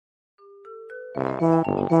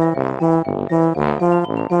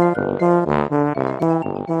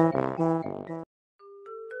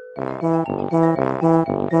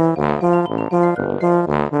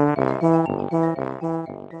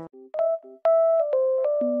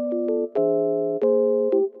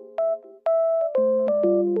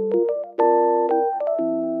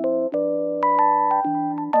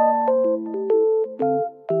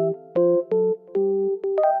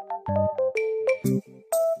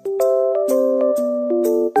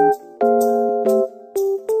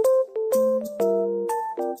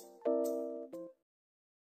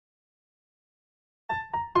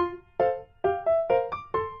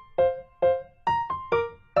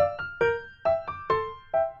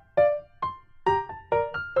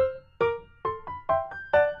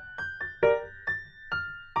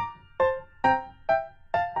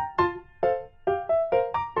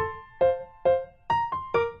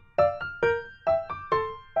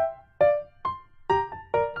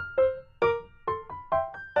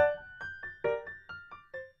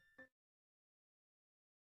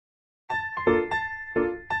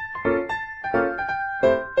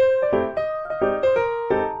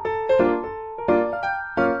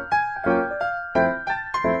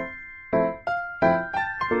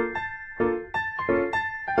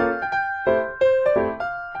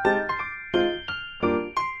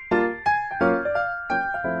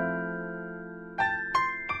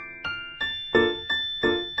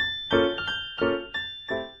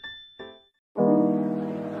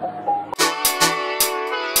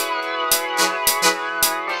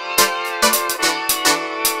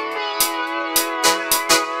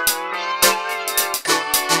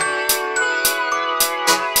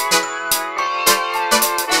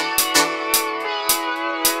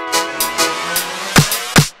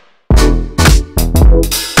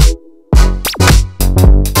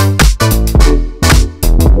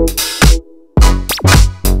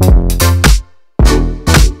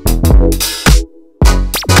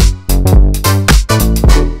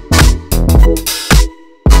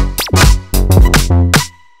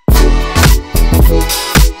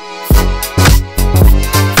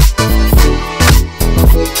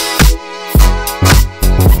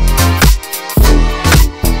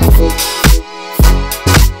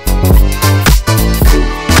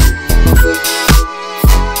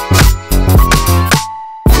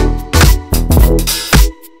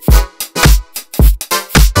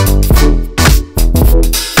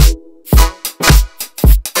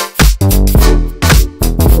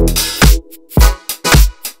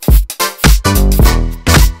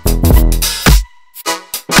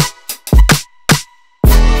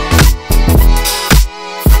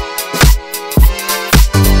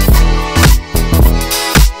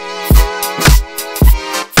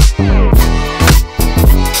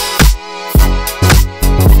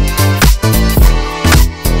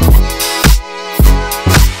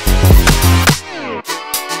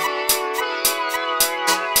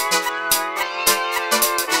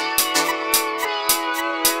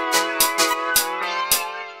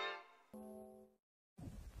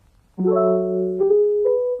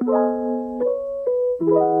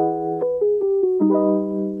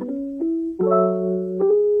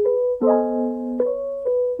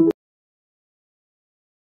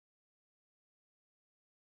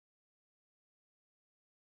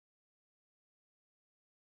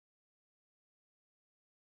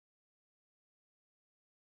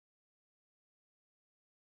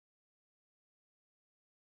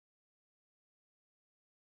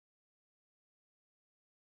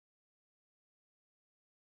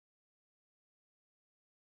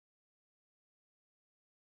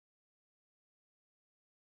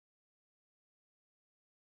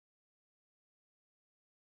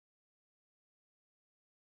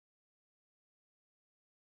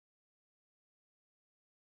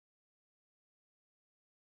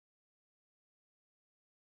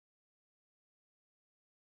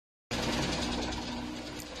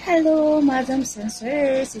Hello, madams and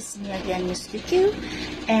sirs, it's me again, Miss QQ,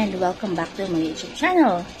 and welcome back to my YouTube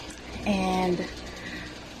channel. And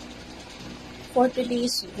for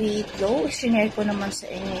today's video, share ko naman sa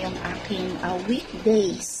inyo yung aking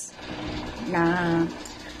weekdays na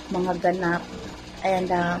mga ganap,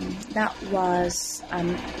 and that was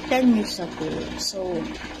 10 years ago. So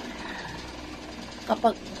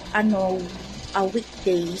kapag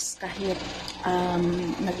weekdays, kahit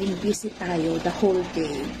naging busy tayo the whole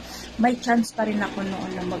day, may chance pa rin ako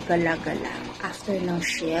noon na maggala-gala after ng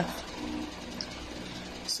shift.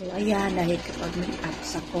 So ayan, dahil kapag may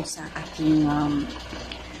apps ako sa aking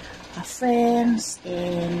friends,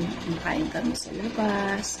 and makain kami sa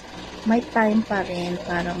labas. May time pa rin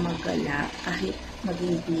para maggala kahit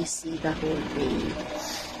maging busy the whole day.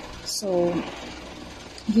 So,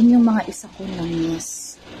 yun yung mga isa ko na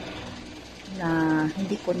miss na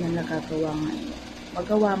hindi ko na nagagawa ngayon.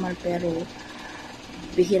 Magawa man pero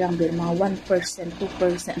bihirang-bir, mga 1%,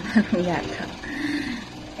 2% na lang yata.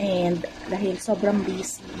 And dahil sobrang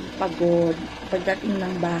busy, pagod, pagdating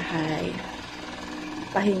ng bahay,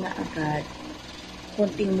 pahinga agad,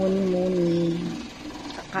 konting muni-muni,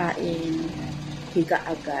 kakain, higa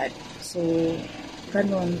agad. So,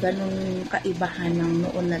 ganun kaibahan ng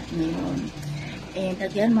noon at ngayon. And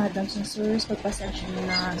again, madams and sirs, pagpasensya nyo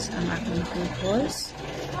na sa aking pimples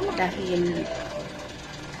dahil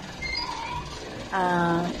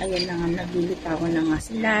ayan na nga, naglilitawan na nga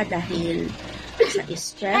sila dahil sa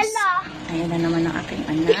stress. Hello. Ayan na naman ang aking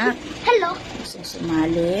anak. Hello. Gusto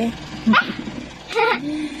sumali.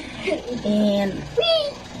 And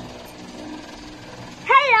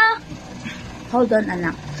Hello. hold on,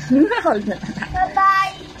 anak. Hold on, anak.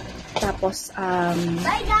 Bye-bye. Tapos,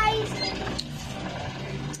 Bye, guys.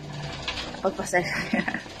 pagpasensya.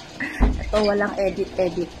 Ito, walang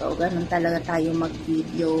edit-edit to. Ganun talaga tayo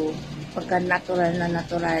mag-video. Pagka natural na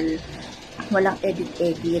natural, walang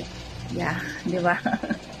edit-edit. Yeah, di ba?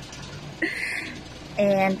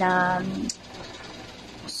 And,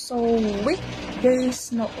 so,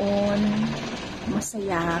 weekdays noon,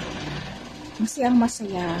 masaya.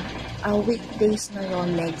 Masayang-masaya. Weekdays na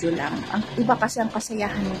yun, medyo lang. Ang iba kasi ang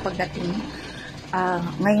kasayahan ng pagdating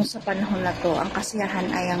ngayon sa panahon na to, ang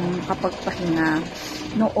kasiyahan ay ang kapagpahinga.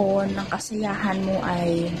 Noon, ang kasiyahan mo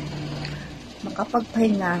ay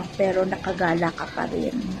makapagpahinga pero nakagala ka pa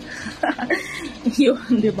rin.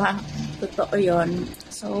 Yun, di ba? Totoo yun.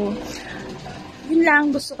 So, yun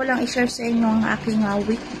lang. Gusto ko lang i-share sa inyo ang aking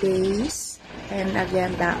weekdays. And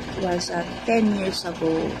again, that was 10 years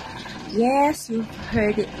ago. Yes, you've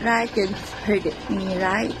heard it right. You've heard it me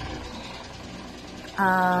right.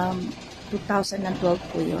 2012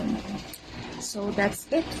 po yun. So, that's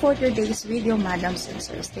it for today's video, madams and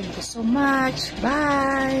sirs. Thank you so much.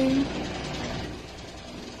 Bye!